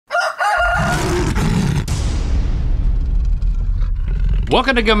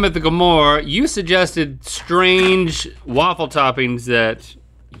Welcome to Good Mythical MORE. You suggested strange waffle toppings that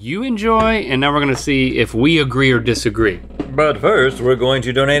you enjoy, and now we're gonna see if we agree or disagree. But first, we're going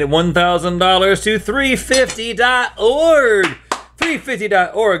to donate $1,000 to 350.org.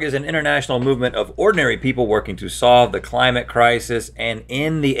 350.org is an international movement of ordinary people working to solve the climate crisis and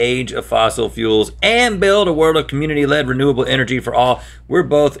end the age of fossil fuels and build a world of community-led renewable energy for all. We're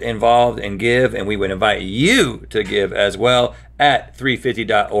both involved in Give, and we would invite you to give as well at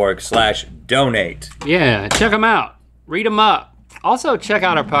 350.org/donate. Yeah, check them out. Read them up. Also, check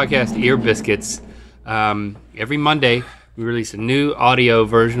out our podcast, Ear Biscuits. Every Monday, we release a new audio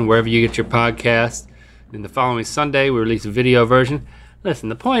version wherever you get your podcast. Then the following Sunday, we release a video version. Listen,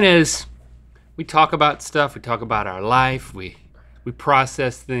 the point is, we talk about stuff. We talk about our life. We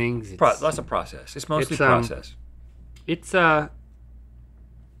process things. Lots of process. It's mostly process. It's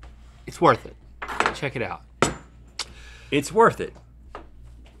worth it. Check it out. It's worth it.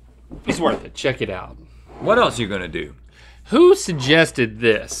 It's worth it. Check it out. What else are you gonna do? Who suggested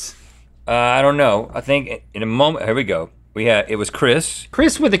this? I don't know. I think in a moment. Here we go. It was Chris.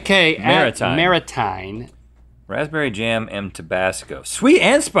 Chris with a K. Maritime. Maritime. Raspberry jam and Tabasco. Sweet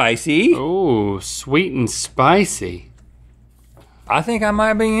and spicy. Oh, sweet and spicy. I think I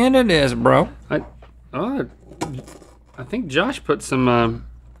might be into this, bro. I think Josh put some,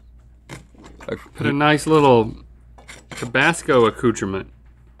 put a nice little Tabasco accoutrement.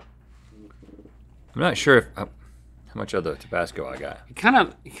 I'm not sure how much of the Tabasco I got. It kind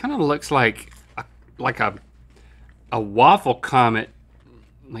of looks like a waffle comet,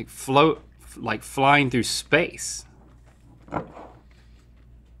 like flying through space.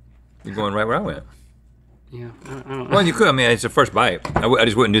 You're going right where I went. Yeah, I don't know. Well, you could. I mean, it's the first bite. I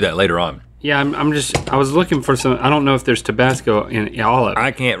just wouldn't do that later on. Yeah, I was looking for some. I don't know if there's Tabasco in all of it.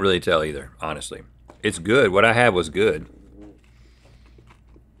 I can't really tell either, honestly. It's good. What I had was good.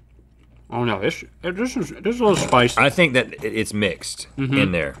 Oh no, this is a little spicy. I think that it's mixed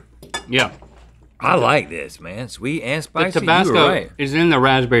in there. Yeah. I like this, man. Sweet and spicy. The Tabasco you were right. is in the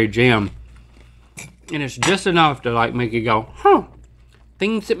raspberry jam, and it's just enough to like make you go, huh?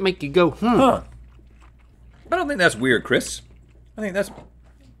 Things that make you go, huh? But I don't think that's weird, Chris. I think that's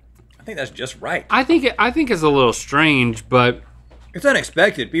just right. I think it's a little strange, but it's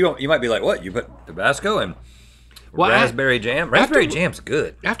unexpected. You might be like, what? You put Tabasco and raspberry jam? Raspberry jam's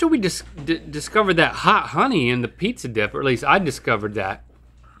good. After we discovered that hot honey in the pizza dip, or at least I discovered that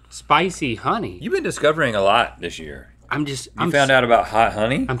spicy honey. You've been discovering a lot this year. You found out about hot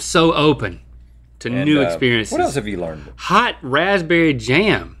honey? I'm so open to new experiences. What else have you learned? Hot raspberry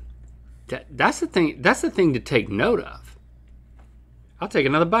jam. That's the thing. That's the thing to take note of. I'll take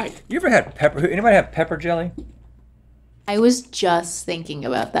another bite. You ever had pepper? Anybody have pepper jelly? I was just thinking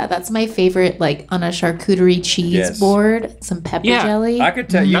about that. That's my favorite, like on a charcuterie cheese board, some pepper jelly. I could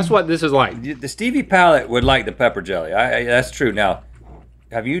tell you. That's what this is like. The Stevie palate would like the pepper jelly. That's true. Now,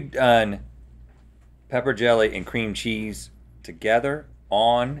 have you done pepper jelly and cream cheese together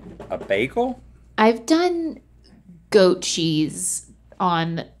on a bagel? I've done goat cheese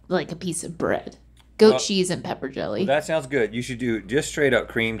on like a piece of bread. Goat cheese and pepper jelly. Well, that sounds good. You should do just straight up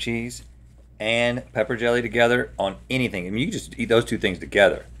cream cheese and pepper jelly together on anything. I mean, you can just eat those two things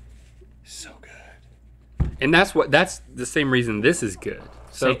together. So good. And that's the same reason this is good.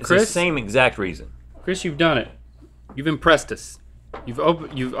 So Chris, it's the same exact reason. Chris, you've done it. You've impressed us. You've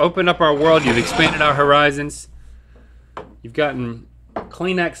opened up our world. You've expanded our horizons. You've gotten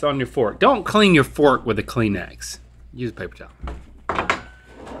Kleenex on your fork. Don't clean your fork with a Kleenex. Use a paper towel.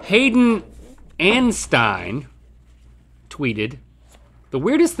 Hayden Anstein tweeted, "The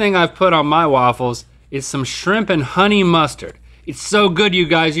weirdest thing I've put on my waffles is some shrimp and honey mustard. It's so good, you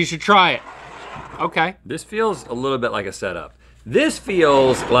guys. You should try it." Okay. This feels a little bit like a setup. This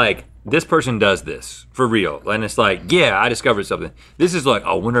feels like this person does this for real. And it's like, yeah, I discovered something. This is like,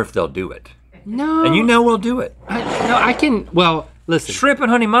 I wonder if they'll do it. No. And you know we'll do it. Well, listen. Shrimp and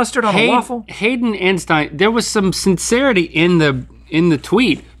honey mustard on a waffle? Hayden Anstein, there was some sincerity in the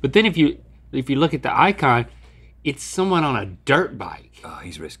tweet, but then if you look at the icon, it's someone on a dirt bike. Oh,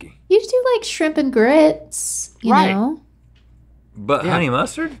 he's risky. You do like shrimp and grits, you know? But honey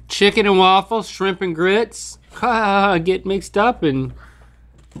mustard? Chicken and waffles, shrimp and grits, get mixed up and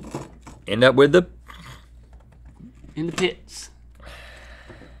end up with in the pits.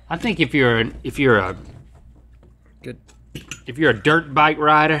 I think if you're a dirt bike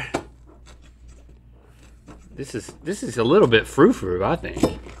rider, this is a little bit frou-frou, I think.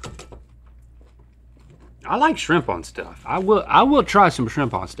 I like shrimp on stuff. I will try some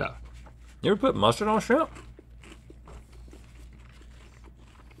shrimp on stuff. You ever put mustard on shrimp?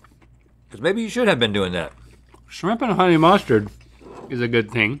 Because maybe you should have been doing that. Shrimp and honey mustard is a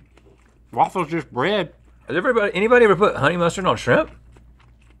good thing. Waffles just bread. Has anybody ever put honey mustard on shrimp?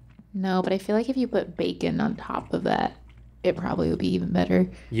 No, but I feel like if you put bacon on top of that, it probably would be even better.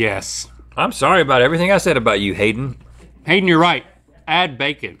 Yes. I'm sorry about everything I said about you, Hayden. Hayden, you're right. Add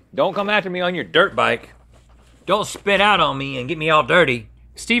bacon. Don't come after me on your dirt bike. Don't spit out on me and get me all dirty.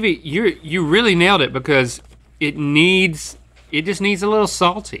 Stevie, you really nailed it because it just needs a little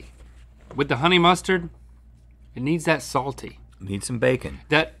salty. With the honey mustard, it needs that salty. Need some bacon.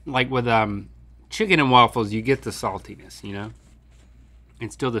 That, like with chicken and waffles, you get the saltiness, you know?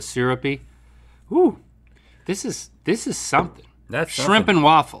 And still the syrupy. Ooh, this is something. That's shrimp and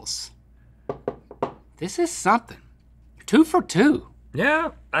waffles. This is something. 2 for 2.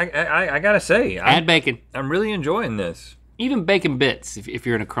 Yeah, I gotta say. Add bacon. I'm really enjoying this. Even bacon bits if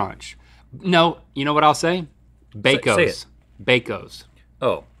you're in a crunch. No, you know what I'll say? Bacos. Say it. Bacos.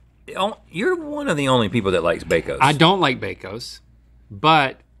 Oh, you're one of the only people that likes Bacos. I don't like Bacos,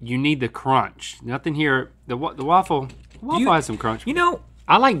 but you need the crunch. Nothing here. The waffle has some crunch. You know,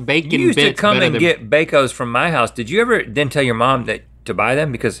 I like bacon bits. You used to come and get Bacos from my house. Did you ever then tell your mom to buy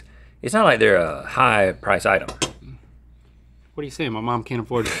them? Because it's not like they're a high price item. What are you saying? My mom can't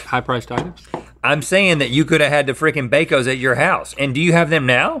afford high priced items? I'm saying that you could have had the freaking Bacos at your house. And do you have them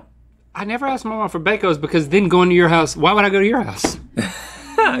now? I never asked my mom for Bacos because then going to your house, why would I go to your house?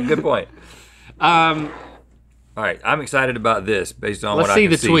 Good point. All right, I'm excited about this based on what I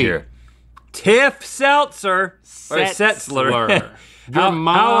can see here. Tiff Seltzer. Or Setzler. How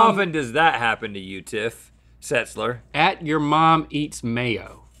often does that happen to you, Tiff Setzler? At your mom eats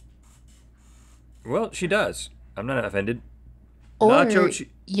mayo. Well, she does. I'm not offended. Or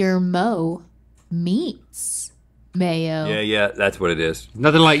your Mo meets mayo. Yeah, that's what it is.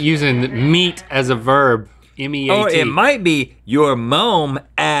 Nothing like using meat as a verb. MEAT. Or it might be your mom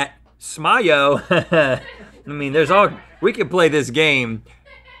at Smayo. I mean, we could play this game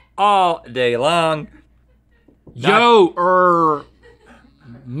all day long.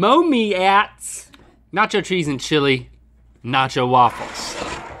 Mommy at nacho cheese and chili, nacho waffles.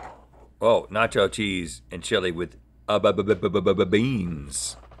 Oh, nacho cheese and chili with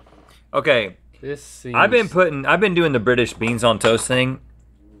beans. Okay. This seems... I've been doing the British beans on toast thing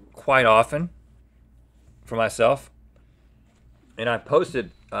quite often for myself. And I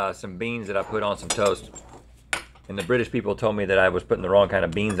posted some beans that I put on some toast. And the British people told me that I was putting the wrong kind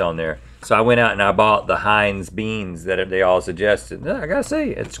of beans on there. So I went out and I bought the Heinz beans that they all suggested. I gotta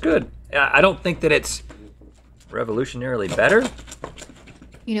say, it's good. I don't think that it's revolutionarily better.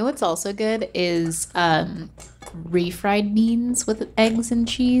 You know what's also good is refried beans with eggs and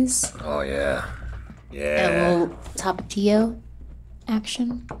cheese. Oh, yeah. Yeah. And a little tapatio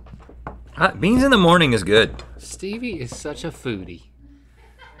action. Beans in the morning is good. Stevie is such a foodie.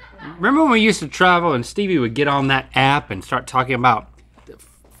 Remember when we used to travel and Stevie would get on that app and start talking about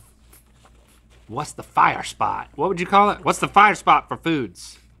what's the fire spot? What would you call it? What's the fire spot for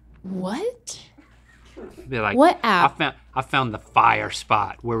foods? What? Be like, what app? I found the fire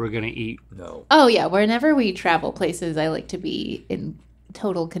spot where we're gonna eat. No. Oh yeah, whenever we travel places, I like to be in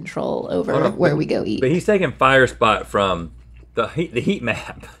total control over where we go eat. But he's taking fire spot from the heat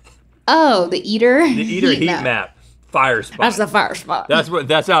map. Oh, the eater. The eater heat map. Fire spot. That's the fire spot.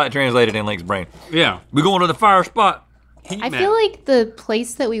 That's how it translated in Link's brain. Yeah. We're going to the fire spot. I feel like the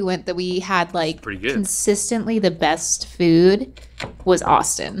place that we went that we had like consistently the best food was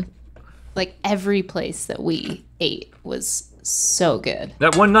Austin. Like every place that we ate was so good.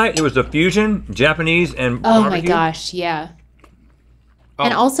 That one night it was the fusion, Japanese and oh barbecue. My gosh, yeah. Oh.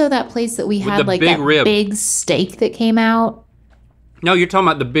 And also that place that we had like that rib. Big steak that came out. No, you're talking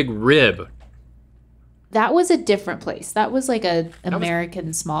about the big rib. That was a different place. That was like a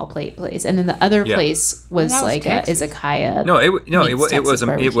American small plate place, and then the other place was like a izakaya.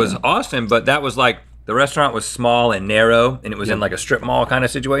 It was Austin, but that was like the restaurant was small and narrow, and it was in like a strip mall kind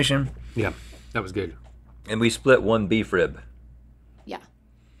of situation. Yeah, that was good. And we split one beef rib. Yeah.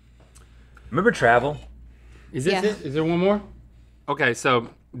 Remember Travel? Is this it? Is there one more? Okay, so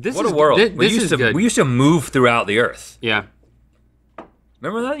this what is a world. This is good. We used to move throughout the earth. Yeah.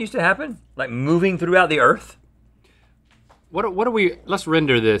 Remember that used to happen? Like moving throughout the earth? What are we, let's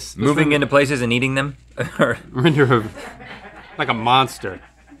render this. Moving into places and eating them? Render like a monster.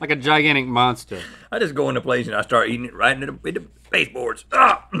 Like a gigantic monster. I just go into place and I start eating it right into the baseboards.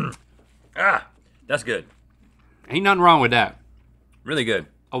 That's good. Ain't nothing wrong with that. Really good.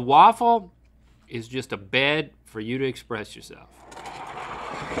 A waffle is just a bed for you to express yourself.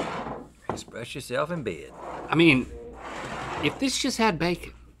 Express yourself in bed. I mean, if this just had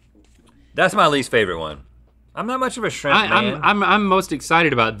bacon. That's my least favorite one. I'm not much of a shrimp man. I'm most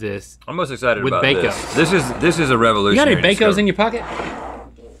excited about this. I'm most excited with about Bacos. This is a revolutionary. You got any Bacos in your pocket?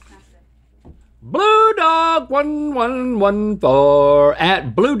 Blue Dog 1114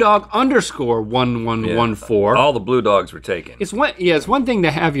 at Blue Dog _ 1114. All the Blue Dogs were taken. It's one thing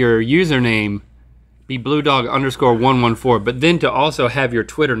to have your username be Blue Dog _ 114, but then to also have your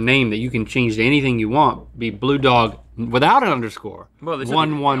Twitter name that you can change to anything you want be Blue Dog without an underscore. Well,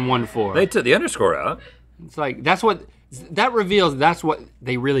 1114. They took the underscore out. It's like that reveals that's what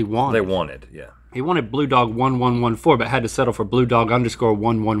they really wanted. They wanted, yeah. He wanted Blue Dog 1114, but had to settle for Blue Dog _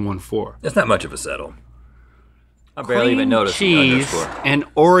 1114. That's not much of a settle. I barely even noticed the cheese underscore. and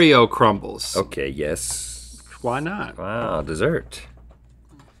Oreo crumbles. Okay, yes. Why not? Wow, dessert.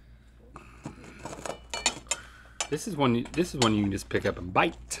 This is one you can just pick up and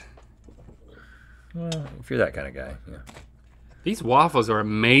bite. Well, if you're that kind of guy, yeah. These waffles are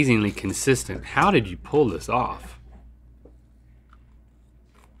amazingly consistent. How did you pull this off?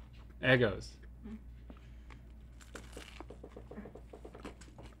 Eggos.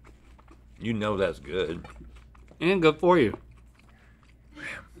 You know that's good. And good for you.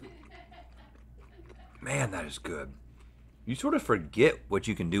 Man, that is good. You sort of forget what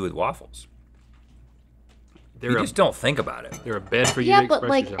you can do with waffles. You just don't think about it. They're a bed for you. Yeah, to but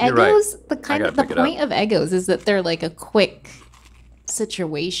like yourself. Eggos, Right. the point of Eggos is that they're like a quick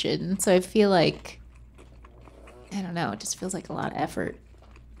situation. So I feel like, I don't know, it just feels like a lot of effort.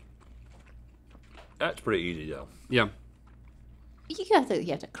 That's pretty easy though. Yeah. You have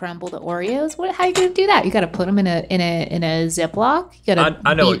to crumble the Oreos. How are you gonna do that? You got to put them in a Ziploc. You got to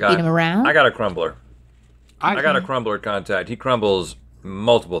I know a guy. beat them around. I got a crumbler. I got a crumbler contact. He crumbles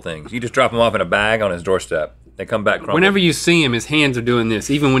multiple things. You just drop them off in a bag on his doorstep. They come back crumbled. Whenever you see him, his hands are doing this,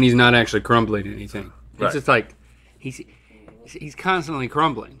 even when he's not actually crumbling anything. It's Right. just like he's constantly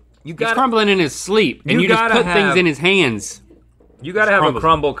crumbling. He's gotta- crumbling in his sleep, and you you just gotta put things have- in his hands. You got to have a crumbles.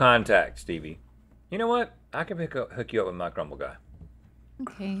 crumble contact, Stevie. You know what? I can hook you up with my crumble guy.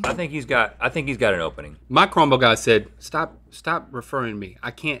 Okay. I think he's got an opening. My crumble guy said, "Stop referring to me.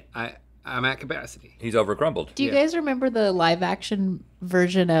 I can't. I'm at capacity." He's over crumbled. Do you guys remember the live action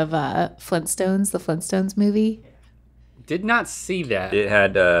version of Flintstones, the Flintstones movie? Did not see that, It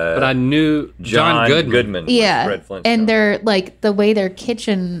had but I knew John Goodman. was Yeah, Fred Flintstone. and their like the way their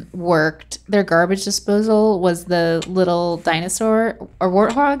kitchen worked, their garbage disposal was the little dinosaur or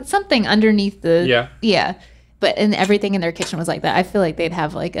warthog, something underneath the yeah. But and everything in their kitchen was like that. I feel like they'd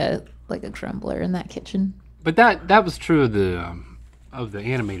have like a crumbler in that kitchen. But that was true of the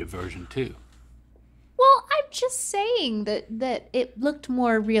animated version too. Well, I'm just saying that it looked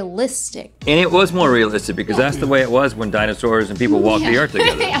more realistic. And it was more realistic because that's the way it was when dinosaurs and people walked the earth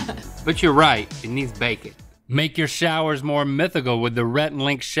together. Yeah. But you're right. It needs bacon. Make your showers more mythical with the Rhett and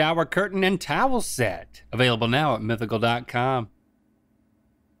Link shower curtain and towel set. Available now at mythical.com.